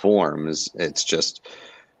all forms. It's just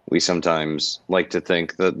we sometimes like to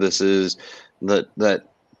think that this is that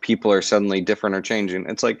people are suddenly different or changing.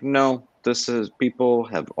 It's like, no, this is, people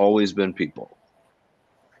have always been people.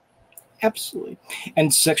 Absolutely.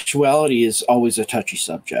 And sexuality is always a touchy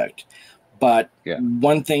subject. But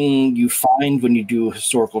one thing you find when you do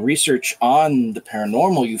historical research on the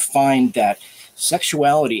paranormal, you find that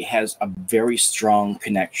sexuality has a very strong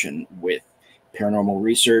connection with paranormal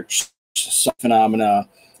research, phenomena,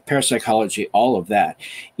 parapsychology, all of that.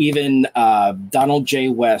 Even Donald J.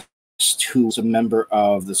 West, who's a member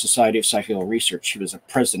of the Society of Psychical Research, he was a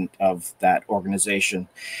president of that organization.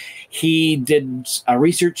 He did a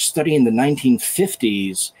research study in the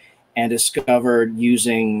 1950s and discovered,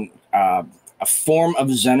 using a form of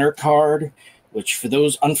Zener card, which for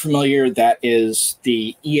those unfamiliar, that is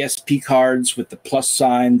the ESP cards with the plus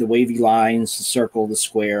sign, the wavy lines, the circle, the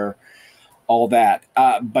square, all that.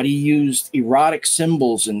 But he used erotic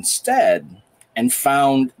symbols instead, and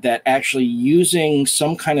found that actually using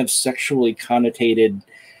some kind of sexually connotated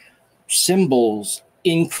symbols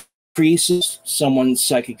increases someone's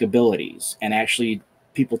psychic abilities, and actually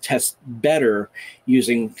people test better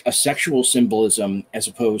using a sexual symbolism as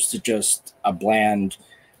opposed to just a bland,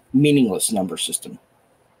 meaningless number system.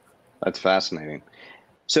 That's fascinating.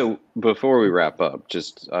 So before we wrap up,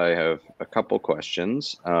 I have a couple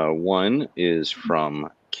questions. One is from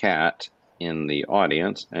Kat in the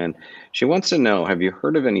audience, and she wants to know, have you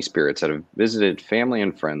heard of any spirits that have visited family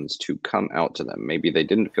and friends to come out to them? Maybe they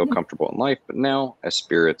didn't feel comfortable in life, but now as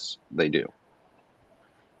spirits, they do.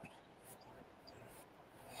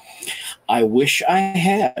 I wish I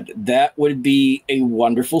had. That would be a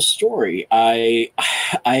wonderful story. I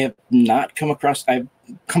have not come across. I've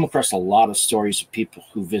come across a lot of stories of people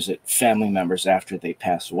who visit family members after they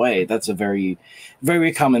pass away. That's a very,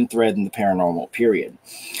 very common thread in the paranormal period.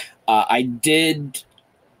 I did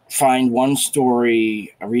find one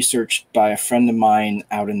story researched by a friend of mine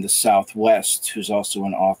out in the Southwest, who's also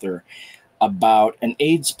an author, about an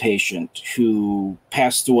AIDS patient who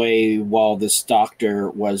passed away while this doctor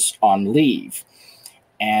was on leave.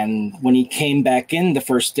 And when he came back in the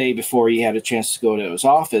first day before he had a chance to go to his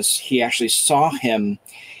office, he actually saw him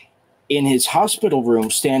in his hospital room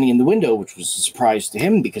standing in the window, which was a surprise to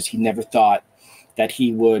him because he never thought that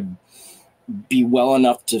he would be well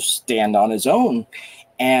enough to stand on his own.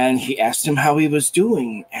 And he asked him how he was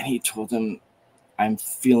doing, and he told him, "I'm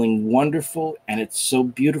feeling wonderful, and it's so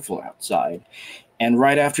beautiful outside." And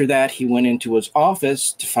right after that, he went into his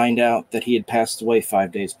office to find out that he had passed away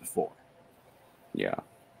 5 days before. Yeah.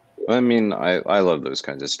 I mean, I love those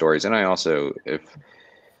kinds of stories. And I also, I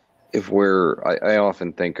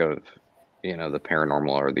often think of, the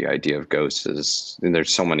paranormal or the idea of ghosts is, and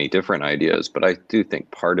there's so many different ideas, but I do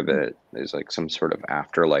think part of it is like some sort of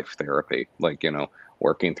afterlife therapy, like,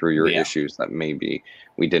 working through your issues that maybe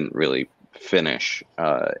we didn't really finish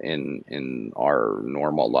in our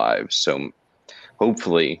normal lives. So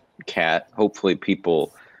hopefully, hopefully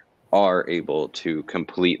people are able to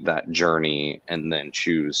complete that journey and then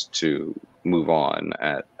choose to move on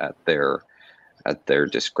at their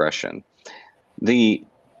discretion. The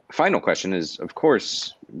final question is, of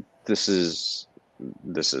course, this is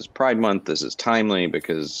Pride Month. This is timely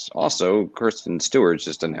because also Kristen Stewart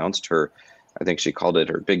just announced her, I think she called it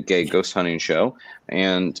her big gay ghost hunting show,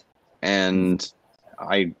 and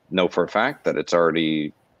I know for a fact that it's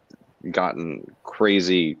already gotten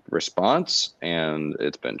crazy response and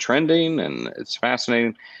it's been trending and it's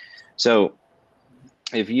fascinating. So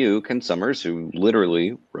if you, Ken Summers, who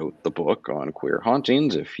literally wrote the book on queer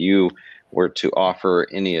hauntings, if you were to offer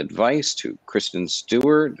any advice to Kristen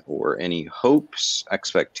Stewart or any hopes,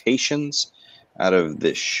 expectations out of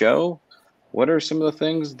this show, what are some of the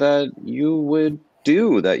things that you would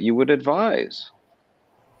do, that you would advise?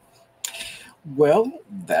 Well,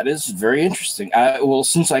 that is very interesting. Well,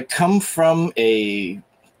 since I come from a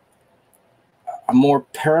more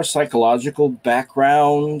parapsychological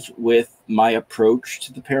background with my approach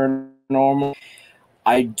to the paranormal,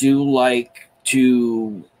 I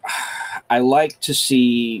like to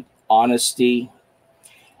see honesty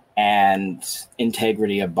and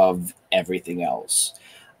integrity above everything else.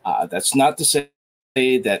 That's not to say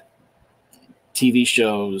that TV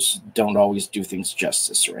shows don't always do things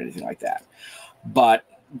justice or anything like that. But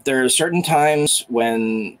there are certain times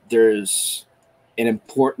when there's an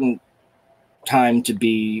important time to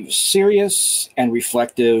be serious and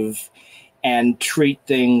reflective and treat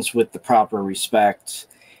things with the proper respect.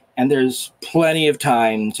 And there's plenty of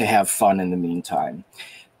time to have fun in the meantime.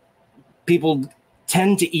 People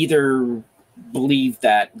tend to either believe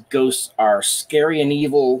that ghosts are scary and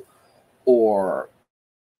evil, or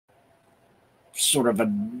sort of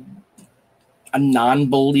a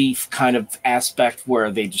non-belief kind of aspect where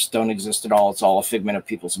they just don't exist at all. It's all a figment of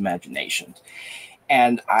people's imaginations.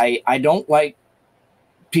 And I don't like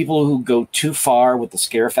people who go too far with the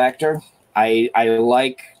scare factor. I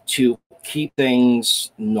like to keep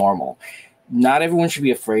things normal. Not everyone should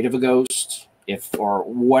be afraid of a ghost or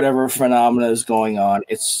whatever phenomena is going on.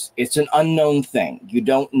 It's an unknown thing. You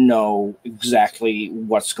don't know exactly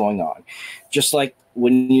what's going on. Just like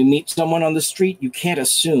when you meet someone on the street, you can't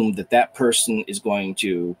assume that person is going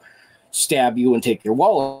to stab you and take your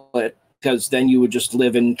wallet, because then you would just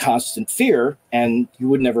live in constant fear and you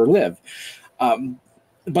would never live.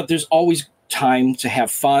 But there's always time to have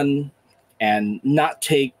fun and not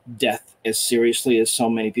take death as seriously as so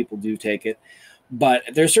many people do take it. But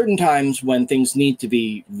there are certain times when things need to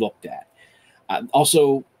be looked at.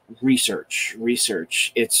 Also, research.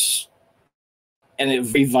 It's a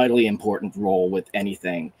very vitally important role with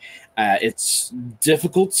anything. It's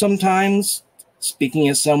difficult sometimes. Speaking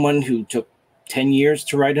as someone who took 10 years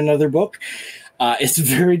to write another book, it's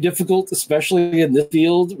very difficult, especially in this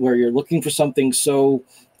field where you're looking for something so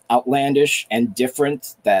outlandish and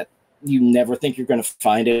different that you never think you're going to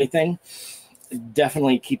find anything.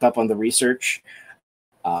 Definitely keep up on the research.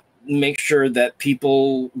 Make sure that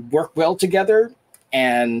people work well together.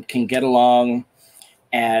 and can get along.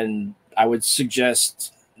 And I would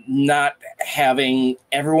suggest not having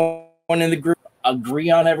everyone in the group agree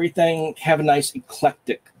on everything. Have a nice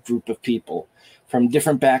eclectic group of people from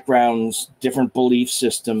different backgrounds, different belief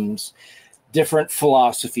systems, different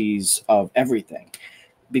philosophies of everything.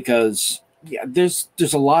 Because there's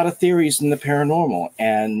a lot of theories in the paranormal,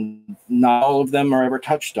 and not all of them are ever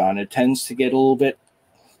touched on. It tends to get a little bit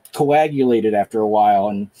coagulated after a while,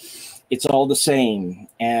 and it's all the same.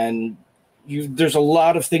 And there's a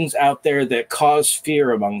lot of things out there that cause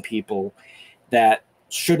fear among people that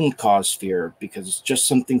shouldn't cause fear, because it's just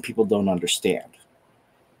something people don't understand.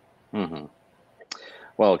 Mm-hmm.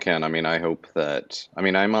 Well, Ken, I mean,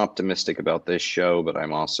 I'm optimistic about this show, but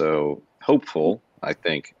I'm also hopeful. I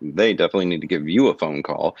think they definitely need to give you a phone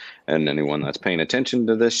call, and anyone that's paying attention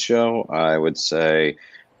to this show, I would say,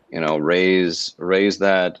 raise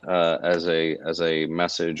that as a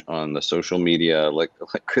message on the social media, like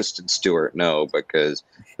Kristen Stewart. No, because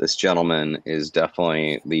this gentleman is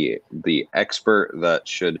definitely the expert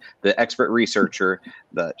the expert researcher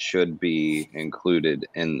that should be included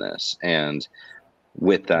in this. And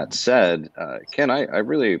with that said, Ken, I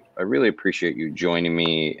really appreciate you joining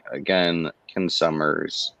me again. Ken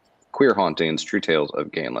Summers, Queer Hauntings, True Tales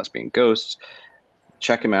of Gay and Lesbian Ghosts.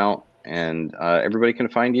 Check him out, and everybody can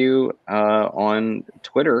find you on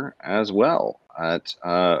Twitter as well.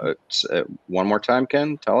 One more time,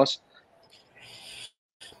 Ken, tell us.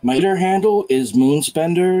 My Twitter handle is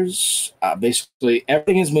Moonspenders. Basically,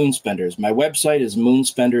 everything is Moonspenders. My website is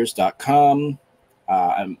moonspenders.com.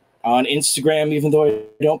 I'm on Instagram, even though I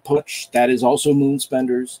don't push. That is also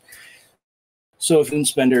Moonspenders. So if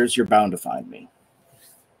Moonspenders, you're bound to find me.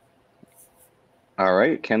 All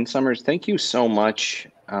right, Ken Summers, thank you so much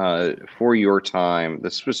for your time.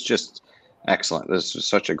 This was just excellent. This was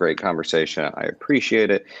such a great conversation. I appreciate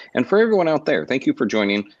it. And for everyone out there, thank you for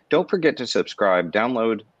joining. Don't forget to subscribe,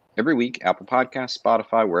 download every week, Apple Podcasts,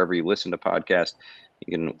 Spotify, wherever you listen to podcasts.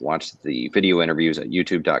 You can watch the video interviews at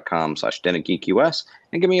youtube.com/DenneGeekUS,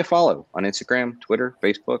 and give me a follow on Instagram, Twitter,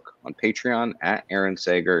 Facebook, on Patreon at Aaron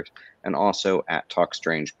Sager, and also at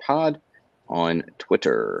TalkStrangePod on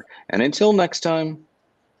Twitter. And until next time,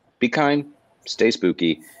 be kind, stay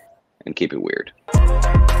spooky, and keep it weird.